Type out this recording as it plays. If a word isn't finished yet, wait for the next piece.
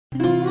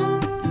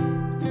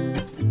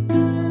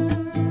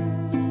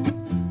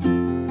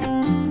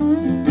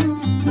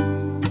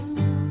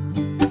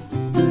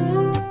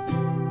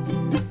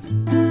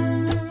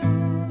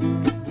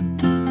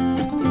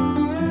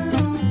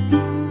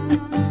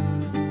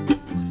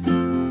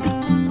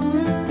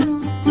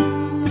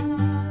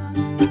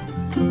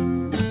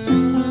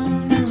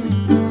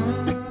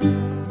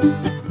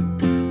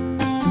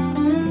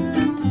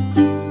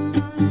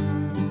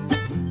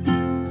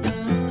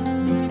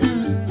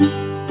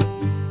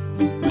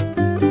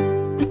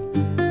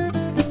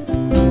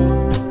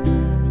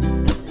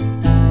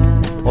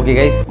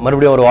Okay guys,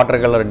 மறுபடியும் ஒரு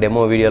water colour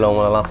demo வீடியோல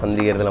உங்களெல்லாம்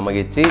சந்திக்கிறதுல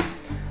மகிழ்ச்சி.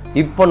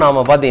 இப்போ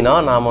நாம பாத்தீங்கன்னா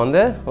நாம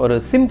வந்து ஒரு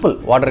சிம்பிள்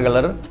வாட்டர்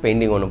கலர்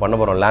பெயிண்டிங் ஒன்னு பண்ண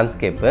போறோம்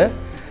லேண்ட்ஸ்கேப்.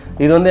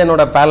 இது வந்து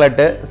என்னோட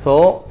palette. சோ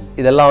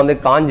இதெல்லாம் வந்து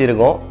காஞ்சி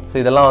இருக்கும். சோ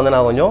இதெல்லாம் வந்து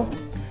நான் கொஞ்சம்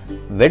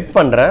வெட்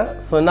பண்றேன்.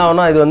 சோ என்ன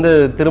ஆகும்னா இது வந்து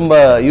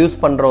திரும்ப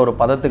யூஸ் பண்ற ஒரு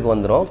பதத்துக்கு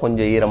வந்துரும்.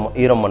 கொஞ்சம்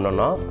ஈரம்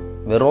பண்ணனும்னா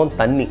வெறும்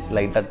தண்ணி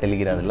லைட்டா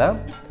தெளிக்கிறதுல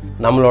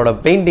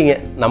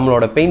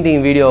நம்மளோட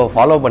பெயிண்டிங் வீடியோ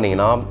ஃபாலோ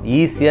பண்ணீங்கன்னா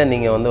ஈஸியா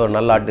நீங்க வந்து ஒரு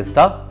நல்ல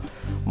ஆர்டிஸ்டா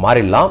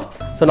மாறிடலாம்.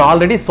 ஸோ நான்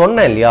ஆல்ரெடி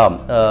சொன்னேன் இல்லையா,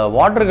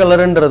 வாட்டர்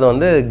கலருன்றது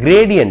வந்து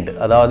கிரேடியன்ட்,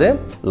 அதாவது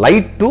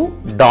லைட் டு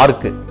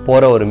டார்க்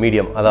போகிற ஒரு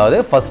மீடியம். அதாவது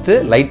ஃபர்ஸ்ட்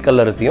லைட்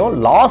கலர்ஸையும்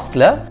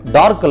லாஸ்ட்ல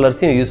டார்க்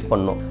கலர்ஸையும் யூஸ்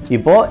பண்ணும்.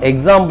 இப்போ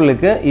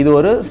எக்ஸாம்பிளுக்கு இது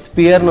ஒரு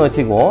ஸ்பியர்னு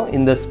வச்சுக்குவோம்.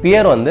 இந்த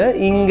ஸ்பியர் வந்து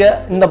இங்கே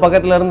இந்த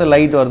பக்கத்துல இருந்து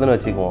லைட் வருதுன்னு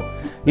வச்சுக்குவோம்.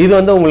 இது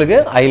வந்து உங்களுக்கு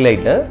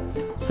ஹைலைட்டு.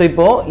 ஸோ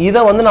இப்போ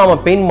இதை வந்து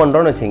நாம் பெயிண்ட்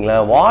பண்ணுறோன்னு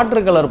வச்சிங்களேன்.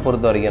 வாட்டர் கலர்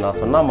பொறுத்த வரைக்கும்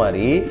நான் சொன்ன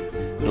மாதிரி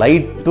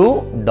லைட் டு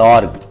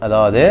டார்க்,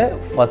 அதாவது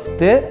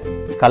ஃபஸ்ட்டு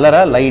கலரை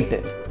லைட்டு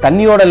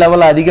தண்ணியோட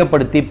லெவலை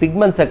அதிகப்படுத்தி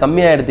பிக்மெண்ட்ஸை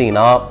கம்மியாக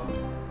எடுத்தீங்கன்னா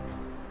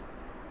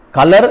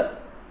கலர்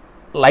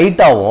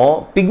லைட்டாகவும்,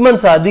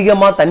 பிக்மெண்ட்ஸ்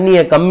அதிகமாக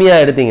தண்ணியை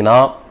கம்மியாக எடுத்தீங்கன்னா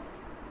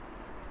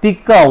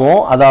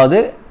திக்காகவும், அதாவது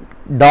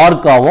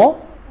டார்க்காகவும்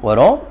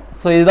வரும்.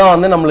 ஸோ இதுதான்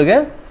வந்து நம்மளுக்கு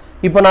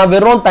இப்போ நான்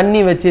வெறும்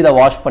தண்ணி வச்சு இதை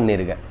வாஷ்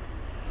பண்ணியிருக்கேன்.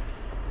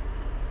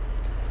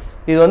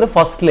 இது வந்து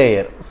ஃபர்ஸ்ட்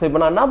லேயர். ஸோ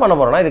இப்போ நான் என்ன பண்ண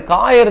போறேன்னா இது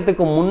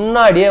காயறதுக்கு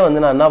முன்னாடியே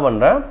வந்து நான் என்ன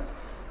பண்ணுறேன்,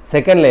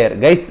 செகண்ட் லேயர்.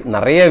 கைஸ்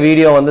நிறைய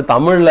வீடியோ வந்து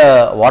தமிழில்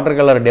வாட்டர்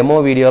கலர் டெமோ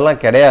வீடியோலாம்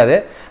கிடையாது.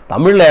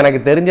 தமிழில் எனக்கு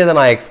தெரிஞ்சதை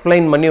நான்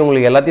எக்ஸ்பிளைன் பண்ணி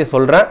உங்களுக்கு எல்லாத்தையும்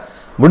சொல்கிறேன்.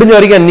 முடிஞ்ச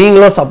வரைக்கும்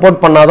நீங்களும் சப்போர்ட்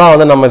பண்ணாதான்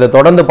வந்து நம்ம இதை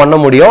தொடர்ந்து பண்ண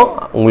முடியும்.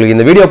 உங்களுக்கு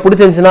இந்த வீடியோ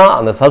பிடிச்சிருந்துச்சுன்னா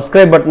அந்த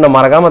சப்ஸ்கிரைப் பட்டனை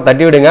மறக்காமல்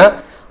தட்டி விடுங்க.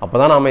 அப்போ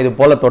தான் நம்ம இது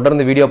போல்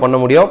தொடர்ந்து வீடியோ பண்ண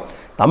முடியும்.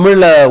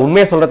 தமிழில்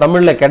உண்மையை சொல்கிற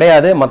தமிழில்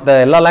கிடையாது, மற்ற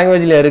எல்லா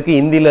லாங்குவேஜில் இருக்குது,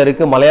 ஹிந்தியில்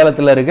இருக்குது,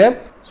 மலையாளத்தில் இருக்குது.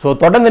 ஸோ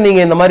தொடர்ந்து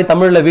நீங்கள் இந்த மாதிரி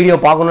தமிழில் வீடியோ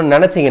பார்க்கணுன்னு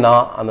நினச்சிங்கன்னா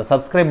அந்த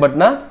சப்ஸ்கிரைப்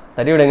பட்டனை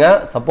தட்டி விடுங்க,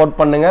 சப்போர்ட்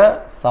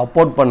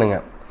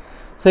பண்ணுங்கள்.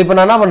 ஸோ இப்போ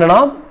நான் என்ன பண்ணுறேன்னா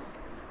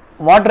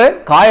வாட்டர்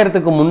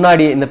காயறதுக்கு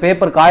முன்னாடியே, இந்த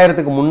பேப்பர்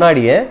காயறதுக்கு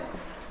முன்னாடியே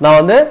நான்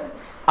வந்து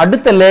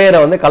அடுத்த லேயரை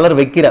வந்து கலர்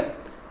வைக்கிறேன்.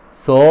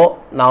 ஸோ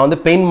நான் வந்து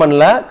பெயிண்ட்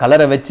பண்ணல,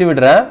 கலரை வச்சு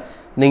விடுறேன்.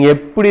 நீங்கள்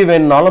எப்படி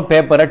வேணுனாலும்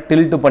பேப்பரை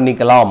டில்ட்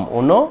பண்ணிக்கலாம்,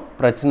 ஒன்றும்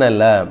பிரச்சனை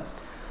இல்லை.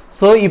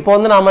 ஸோ இப்போ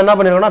வந்து நாம் என்ன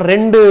பண்ணிருக்கோம்னா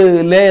 2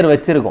 லேயர்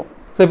வச்சுருக்கோம்.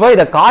 ஸோ இப்போ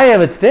இதை காய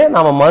வச்சுட்டு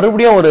நம்ம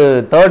மறுபடியும் ஒரு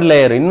 3rd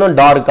லேயர் இன்னும்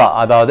டார்க்காக,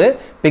 அதாவது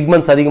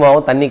பிக்மெண்ட்ஸ்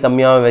அதிகமாகவும் தண்ணி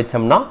கம்மியாகவும்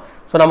வச்சோம்னா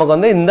ஸோ நமக்கு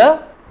வந்து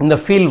இந்த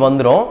ஃபீல்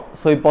வந்துடும்.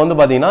 ஸோ இப்போ வந்து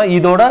பார்த்தீங்கன்னா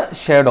இதோட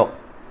ஷேடோ,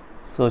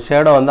 ஸோ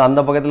ஷேடோ வந்து அந்த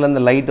பக்கத்தில்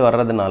இருந்து லைட்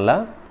வர்றதுனால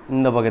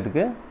இந்த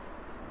பக்கத்துக்கு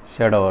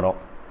ஷேடோ வரும்.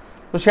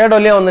 ஸோ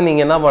ஷேடோலேயே வந்து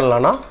நீங்கள் என்ன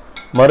பண்ணலான்னா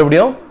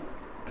மறுபடியும்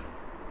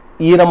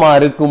ஈரமாக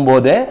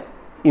இருக்கும்போதே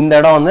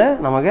இந்த இடம் வந்து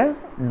நமக்கு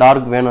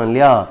டார்க் வேணும்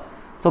இல்லையா.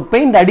 ஸோ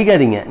பெயிண்ட்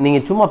அடிக்காதீங்க,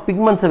 நீங்கள் சும்மா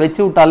பிக்மெண்ட்ஸை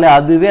வச்சு விட்டாலே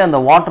அதுவே அந்த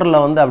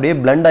வாட்டரில் வந்து அப்படியே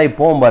பிளெண்ட் ஆகி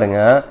போகும்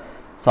பாருங்கள்.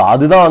 ஸோ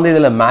அதுதான் வந்து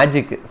இதில்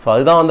மேஜிக். ஸோ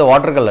அதுதான் வந்து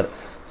வாட்டர் கலர்.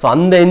 ஸோ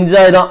அந்த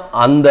என்ஜாய் தான்,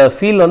 அந்த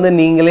ஃபீல் வந்து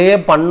நீங்களே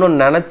பண்ணணும்னு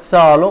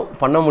நினச்சாலும்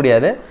பண்ண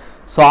முடியாது.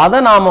 ஸோ அதை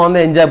நாம் வந்து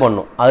என்ஜாய்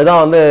பண்ணணும். அதுதான்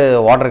வந்து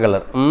வாட்டர்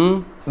கலர்.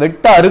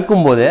 வெட்டாக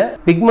இருக்கும்போது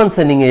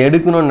பிக்மெண்ட்ஸை நீங்கள்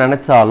எடுக்கணும்னு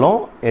நினச்சாலும்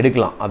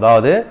எடுக்கலாம்.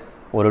 அதாவது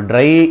ஒரு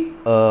ட்ரை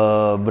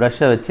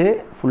ப்ரஷ்ஷை வச்சு,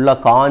 ஃபுல்லாக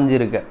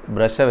காஞ்சிருக்க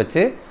ப்ரஷ்ஷை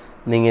வச்சு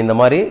நீங்கள் இந்த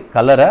மாதிரி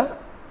கலரை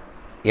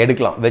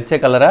எடுக்கலாம், வச்ச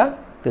கலரை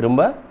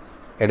திரும்ப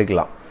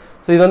எடுக்கலாம்.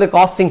 ஸோ இது வந்து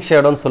காஸ்டிங்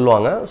ஷேடோன்னு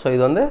சொல்லுவாங்க. ஸோ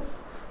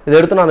இது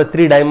எடுத்தோன்னா அந்த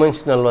 3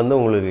 டைமென்ஷனல் வந்து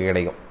உங்களுக்கு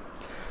கிடைக்கும்.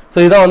 ஸோ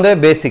இதான் வந்து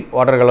பேசிக்,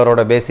 வாட்டர்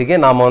கலரோட பேசிக்கு.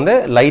 நாம் வந்து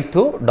லைட்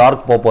டு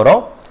டார்க்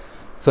போகிறோம்.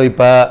 ஸோ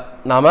இப்போ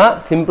நாம்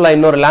சிம்பிளாக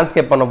இன்னொரு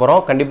லேண்ட்ஸ்கேப் பண்ண போகிறோம்.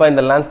 கண்டிப்பாக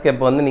இந்த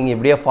லேண்ட்ஸ்கேப் வந்து நீங்கள்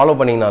இப்படியே ஃபாலோ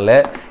பண்ணிங்கனாலே,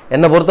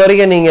 என்னை பொறுத்த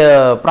வரைக்கும்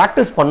நீங்கள்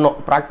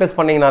ப்ராக்டிஸ்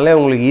பண்ணிங்கனாலே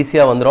உங்களுக்கு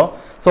ஈஸியாக வந்துடும்.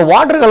 ஸோ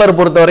வாட்டர் கலர்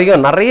பொறுத்த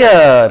வரைக்கும் நிறைய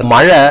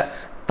மழை,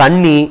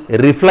 தண்ணி,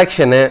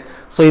 ரிஃப்ளெக்ஷனு,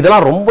 ஸோ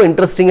இதெல்லாம் ரொம்ப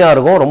இன்ட்ரெஸ்டிங்காக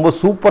இருக்கும், ரொம்ப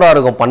சூப்பராக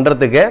இருக்கும்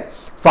பண்ணுறதுக்கு.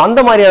 ஸோ அந்த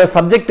மாதிரியான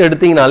சப்ஜெக்ட்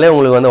எடுத்திங்கனாலே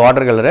உங்களுக்கு வந்து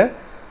வாட்டர் கலரு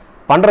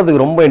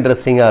பண்ணுறதுக்கு ரொம்ப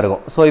இன்ட்ரெஸ்டிங்காக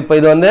இருக்கும். ஸோ இப்போ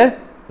இது வந்து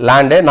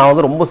லேண்டு, நான்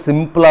வந்து ரொம்ப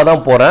சிம்பிளாக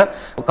தான் போகிறேன்.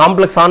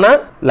 காம்ப்ளெக்ஸான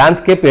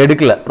லேண்ட்ஸ்கேப்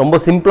எடுக்கல, ரொம்ப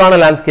சிம்பிளான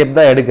லேண்ட்ஸ்கேப்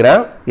தான்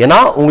எடுக்கிறேன். ஏன்னா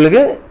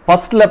உங்களுக்கு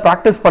ஃபர்ஸ்ட்டில்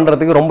ப்ராக்டிஸ்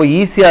பண்ணுறதுக்கு ரொம்ப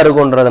ஈஸியாக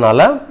இருக்குன்றதுனால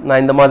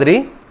நான் இந்த மாதிரி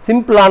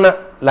சிம்பிளான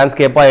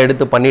லேண்ட்ஸ்கேப்பாக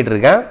எடுத்து பண்ணிகிட்டு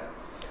இருக்கேன்.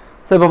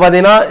 ஸோ இப்போ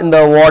பார்த்தீங்கன்னா இந்த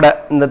ஓடை,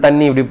 இந்த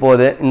தண்ணி இப்படி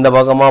போகுது, இந்த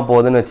பக்கமாக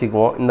போகுதுன்னு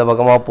வச்சுக்குவோம், இந்த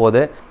பக்கமாக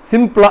போகுது.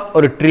 சிம்பிளாக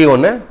ஒரு ட்ரீ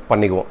ஒன்று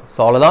பண்ணிக்குவோம். ஸோ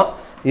அவ்வளோதான்.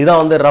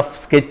 இதுதான் வந்து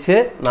ரஃப் ஸ்கெட்சு.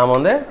 நாம்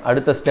வந்து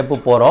அடுத்த ஸ்டெப்பு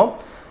போகிறோம்.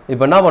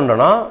 இப்போ என்ன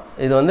பண்ணுறோன்னா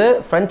இது வந்து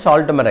ஃப்ரெஞ்ச்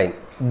ஆல்டமெரைன்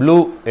ப்ளூ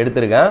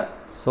எடுத்திருக்கேன்.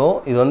 ஸோ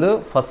இது வந்து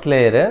ஃபர்ஸ்ட்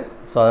லேயரு.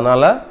 ஸோ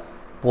அதனால்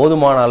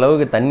போதுமான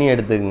அளவுக்கு தண்ணி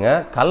எடுத்துக்கங்க,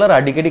 கலர்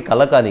அடிக்கடி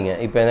கலக்காதீங்க.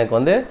 இப்போ எனக்கு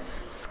வந்து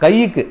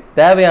ஸ்கைக்கு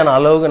தேவையான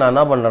அளவுக்கு நான்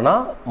என்ன பண்ணுறேன்னா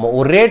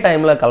ஒரே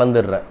டைமில்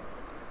கலந்துடுறேன்.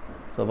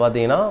 ஸோ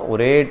பார்த்தீங்கன்னா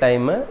ஒரே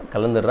டைமு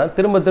கலந்துடுறேன்.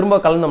 திரும்ப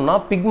கலந்தோம்னா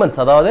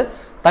பிக்மெண்ட்ஸ், அதாவது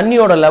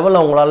தண்ணியோட லெவல்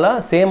அவங்களால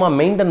சேமாக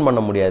மெயின்டைன்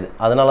பண்ண முடியாது.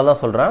 அதனால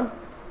தான் சொல்கிறேன்.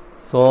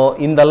 ஸோ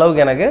இந்த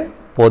அளவுக்கு எனக்கு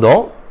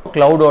போதும்.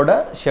 க்ளவுடோட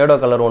ஷேடோ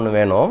கலர் ஒன்று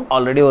வேணும்.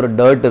 ஆல்ரெடி ஒரு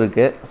டர்ட்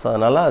இருக்குது, ஸோ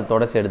அதனால் அதை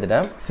தொடச்சி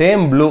எடுத்துட்டேன்.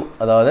 சேம் ப்ளூ,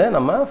 அதாவது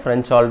நம்ம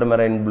ஃப்ரெஞ்ச்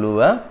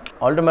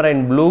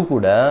ஆல்டமெரைன் ப்ளூ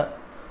கூட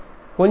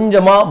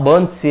கொஞ்சமாக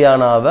பர்ன்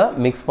சியானாவை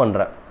மிக்ஸ்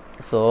பண்ணுறேன்.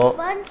 ஸோ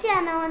burnt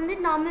sienna வந்து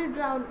normal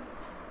brown.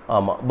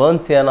 ஆமாம்,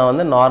 burnt sienna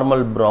வந்து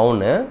நார்மல்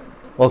ப்ரௌனு.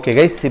 ஓகே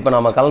கைஸ், இப்போ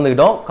நம்ம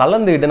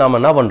கலந்துக்கிட்டு நம்ம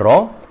என்ன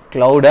பண்ணுறோம்,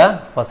 க்ளவுடை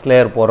ஃபஸ்ட்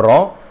லேயர்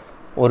போடுறோம்.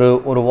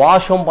 ஒரு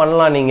வாஷும்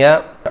பண்ணலாம், நீங்கள்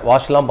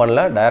வாஷ்லாம்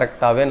பண்ணல,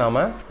 டைரெக்டாகவே நாம்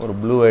ஒரு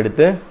ப்ளூ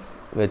எடுத்து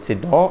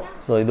வச்சிட்டோம்.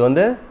 ஸோ இது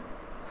வந்து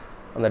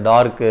அந்த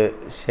torque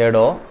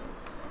shadow,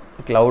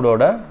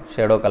 க்ளவுடோட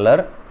shadow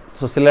colour.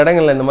 So சில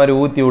இடங்களில் இந்த மாதிரி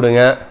ஊற்றி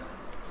விடுங்க,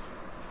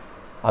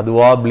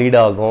 அதுவாக ப்ளீட்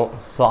ஆகும்.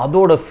 ஸோ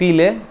அதோட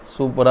ஃபீலே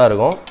சூப்பராக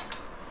இருக்கும்.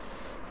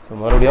 ஸோ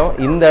மறுபடியும்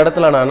இந்த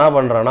இடத்துல நான் என்ன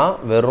பண்ணுறேன்னா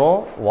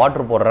வெறும்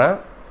வாட்ரு போடுறேன்,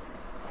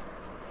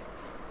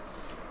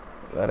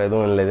 வேறு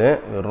எதுவும் இல்லை, இது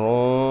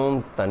வெறும்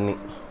தண்ணி.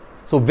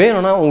 ஸோ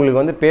வேணும்னா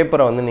உங்களுக்கு வந்து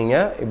பேப்பரை வந்து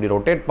நீங்கள் இப்படி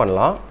ரொட்டேட்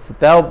பண்ணலாம். ஸோ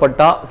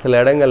தேவைப்பட்டால் சில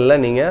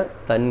இடங்களில் நீங்கள்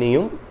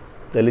தண்ணியும்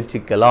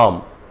தெளிச்சிக்கலாம்.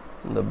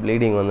 இந்த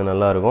ப்ளீடிங் வந்து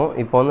நல்லாயிருக்கும்.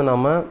 இப்போ வந்து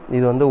நம்ம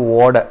இது வந்து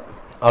ஓடை,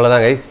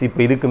 அவ்வளோதான் கைஸ். இப்போ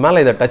இதுக்கு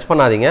மேலே இதை டச்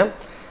பண்ணாதீங்க.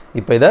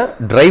 இப்போ இதை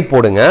ட்ரை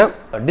போடுங்க.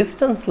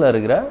 டிஸ்டன்ஸில்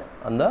இருக்கிற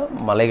அந்த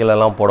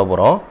மலைகளெல்லாம் போட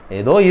போகிறோம்.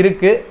 ஏதோ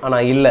இருக்குது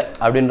ஆனால் இல்லை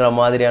அப்படின்ற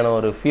மாதிரியான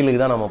ஒரு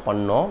ஃபீலுக்கு தான் நம்ம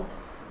பண்ணோம்.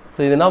 ஸோ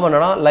இது என்ன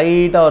பண்ணேன்னா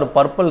லைட்டாக ஒரு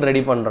பர்பிள்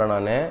ரெடி பண்ணுறேன்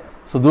நான்.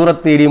 ஸோ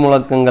தூரத்து இடி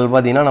முழக்கங்கள்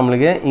பார்த்தீங்கன்னா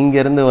நம்மளுக்கு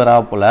இங்கேருந்து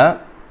வராப்புல.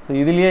 ஸோ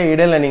இதுலேயே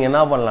இடையில் நீங்கள்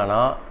என்ன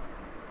பண்ணலான்னா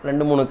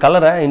 2-3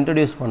 கலரை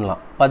இன்ட்ரடியூஸ்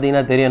பண்ணலாம்.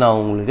 பார்த்தீங்கன்னா தெரியும், நான்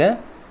உங்களுக்கு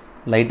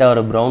லைட்டாக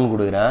ஒரு ப்ரௌன்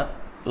கொடுக்குறேன்,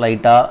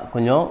 லைட்டாக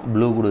கொஞ்சம்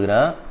ப்ளூ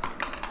கொடுக்குறேன்.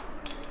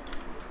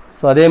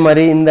 ஸோ அதே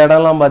மாதிரி இந்த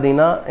இடம்லாம்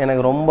பார்த்தீங்கன்னா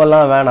எனக்கு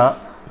ரொம்பலாம் வேணாம்.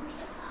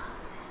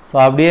 ஸோ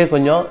அப்படியே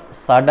கொஞ்சம்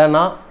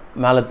சடனாக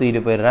மேலே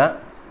தூக்கிட்டு போயிடுறேன்.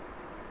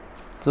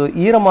 ஸோ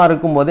ஈரமாக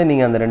இருக்கும்போதே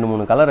நீங்கள் அந்த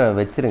 2-3 கலரை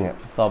வச்சுருங்க.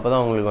 ஸோ அப்போ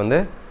தான் உங்களுக்கு வந்து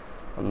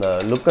அந்த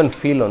லுக் அண்ட்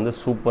ஃபீல் வந்து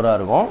சூப்பராக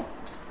இருக்கும்.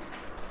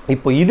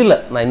 இப்போ இதில்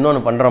நான்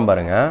இன்னொன்று பண்ணுறேன்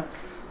பாருங்கள்.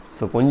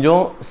 ஸோ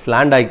கொஞ்சம்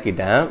ஸ்லாண்ட்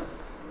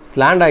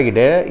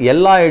ஆக்கிட்டு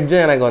எல்லா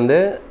எட்ஜும் எனக்கு வந்து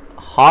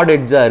ஹார்ட்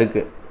எட்ஜாக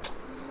இருக்குது.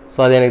 ஸோ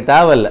அது எனக்கு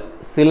தேவையில்லை.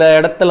 சில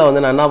இடத்துல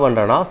வந்து நான் என்ன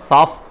பண்ணுறேன்னா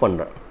சாஃப்ட்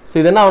பண்ணுறேன். ஸோ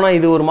இது என்ன ஆகுனா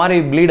இது ஒரு மாதிரி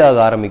ப்ளீட் ஆக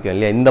ஆரம்பிக்கும்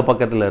இல்லையா, இந்த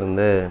பக்கத்தில்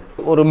இருந்து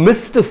ஒரு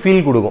மிஸ்ட்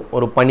ஃபீல் கொடுக்கும்,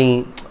 ஒரு பனி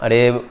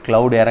அப்படியே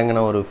க்ளவுட்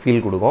இறங்கின ஒரு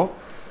ஃபீல் கொடுக்கும்.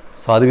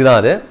 ஸோ அதுக்கு தான்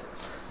அது.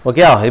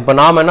 ஓகே, இப்போ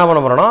நாம் என்ன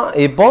பண்ண போகிறோன்னா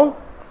இப்போது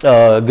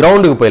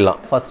கிரவுண்டுக்கு போயிடலாம்.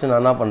 ஃபஸ்ட்டு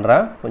நான் என்ன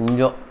பண்ணுறேன்,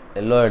 கொஞ்சம்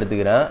எல்லோ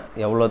எடுத்துக்கிறேன்,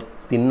 எவ்வளோ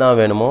தின்னாக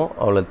வேணுமோ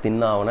அவ்வளோ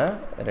தின்னாக அவனை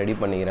ரெடி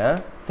பண்ணிக்கிறேன்.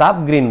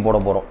 சாப் க்ரீன் போட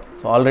போகிறோம்.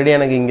 ஸோ ஆல்ரெடி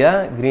எனக்கு இங்கே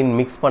க்ரீன்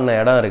மிக்ஸ் பண்ண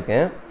இடம்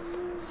இருக்குது.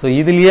 ஸோ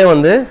இதுலேயே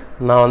வந்து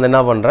நான் வந்து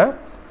என்ன பண்ணுறேன்,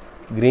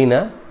 க்ரீனை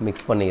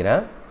மிக்ஸ்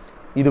பண்ணிக்கிறேன்.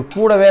 இது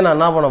கூடவே நான்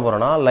என்ன பண்ண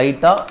போகிறேன்னா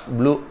லைட்டாக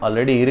ப்ளூ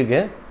ஆல்ரெடி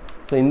இருக்குது.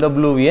 ஸோ இந்த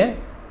ப்ளூவையே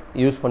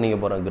யூஸ் பண்ணிக்க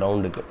போகிறேன்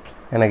கிரவுண்டுக்கு.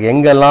 எனக்கு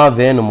எங்கெல்லாம்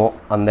வேணுமோ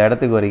அந்த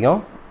இடத்துக்கு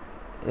வரைக்கும்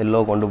எல்லோ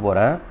கொண்டு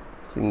போகிறேன்.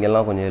 ஸோ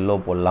இங்கெல்லாம் கொஞ்சம் எல்லோ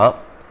போடலாம்.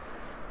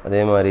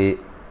 அதே மாதிரி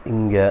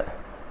இங்கே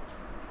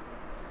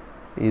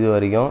இது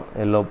வரைக்கும்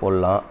எல்லோ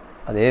போடலாம்.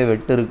 அதே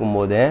வெட்டு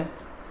இருக்கும்போதே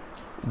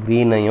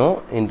க்ரீனையும்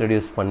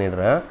இன்ட்ரடியூஸ்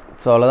பண்ணிடுறேன்.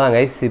 ஸோ அவ்வளோதான்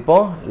கைஸ்,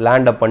 இப்போது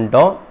லேண்டப்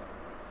பண்ணிட்டோம்.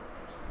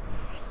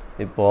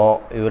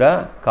 இப்போது இவரை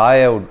காய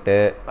விட்டு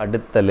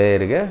அடுத்த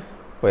லேயருக்கு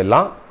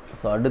போயிடலாம்.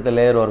 ஸோ அடுத்த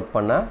லேயர் ஒர்க்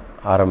பண்ண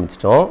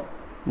ஆரம்பிச்சிட்டோம்.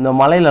 இந்த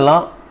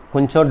மலையிலலாம்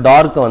கொஞ்சம்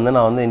டார்க்கை வந்து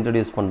நான் வந்து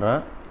இன்ட்ரடியூஸ்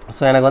பண்ணுறேன்.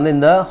 ஸோ எனக்கு வந்து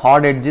இந்த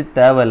ஹார்ட் எட்ஜு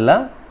தேவையில்லை.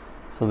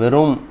 ஸோ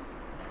வெறும்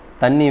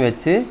தண்ணி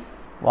வச்சு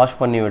வாஷ்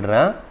பண்ணி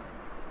விடுறேன்.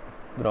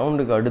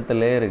 கிரவுண்டுக்கு அடுத்த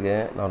லேயருக்கு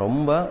நான்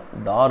ரொம்ப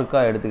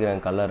டார்க்காக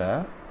எடுத்துக்கிறேன் கலரை.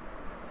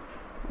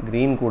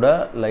 க்ரீன் கூட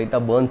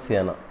லைட்டாக burnt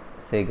sienna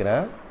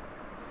சேர்க்குறேன்.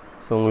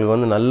 ஸோ உங்களுக்கு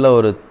வந்து நல்ல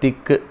ஒரு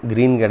திக்கு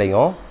க்ரீன்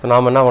கிடைக்கும். இப்போ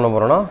நாம் என்ன பண்ண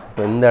போகிறோன்னா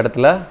இப்போ இந்த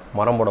இடத்துல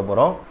மரம் போட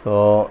போகிறோம். ஸோ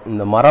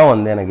இந்த மரம்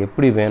வந்து எனக்கு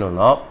எப்படி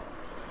வேணும்னா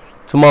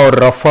சும்மா ஒரு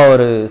ரஃப்பாக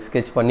ஒரு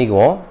ஸ்கெட்ச்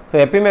பண்ணிக்குவோம். ஸோ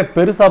எப்பயுமே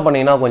பெருசாக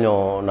பண்ணிங்கன்னா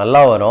கொஞ்சம்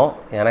நல்லா வரும்.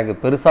 எனக்கு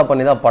பெருசாக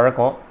பண்ணி தான்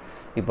பழக்கம்.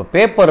 இப்போ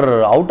பேப்பர்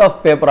அவுட்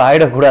ஆஃப் பேப்பர்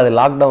ஆகிடக்கூடாது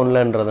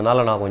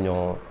லாக்டவுன்லன்றதுனால நான்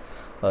கொஞ்சம்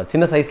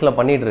சின்ன சைஸில்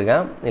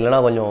பண்ணிகிட்ருக்கேன். இல்லைனா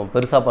கொஞ்சம்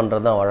பெருசாக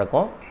பண்ணுறது தான்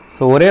வழக்கம்.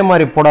 ஸோ ஒரே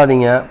மாதிரி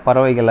போடாதீங்க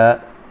பறவைகளை.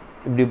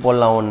 இப்படி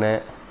போடலாம்,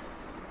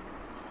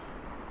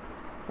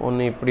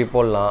 ஒன்று இப்படி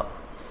போடலாம்,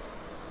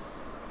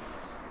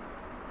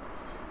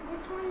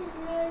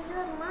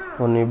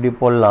 ஒன்று இப்படி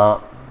போடலாம்.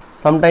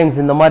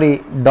 சம்டைம்ஸ் இந்த மாதிரி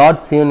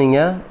டாட்ஸையும்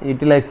நீங்கள்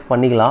யூட்டிலைஸ்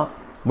பண்ணிக்கலாம்.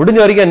 முடிஞ்ச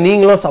வரைக்கும்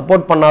நீங்களும்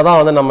சப்போர்ட் பண்ணால் தான்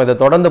வந்து நம்ம இதை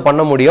தொடர்ந்து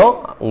பண்ண முடியும்.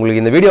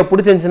 உங்களுக்கு இந்த வீடியோ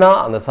பிடிச்சிருந்துச்சுன்னா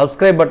அந்த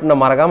சப்ஸ்கிரைப் பட்டனை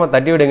மறக்காமல்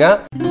தட்டி விடுங்க.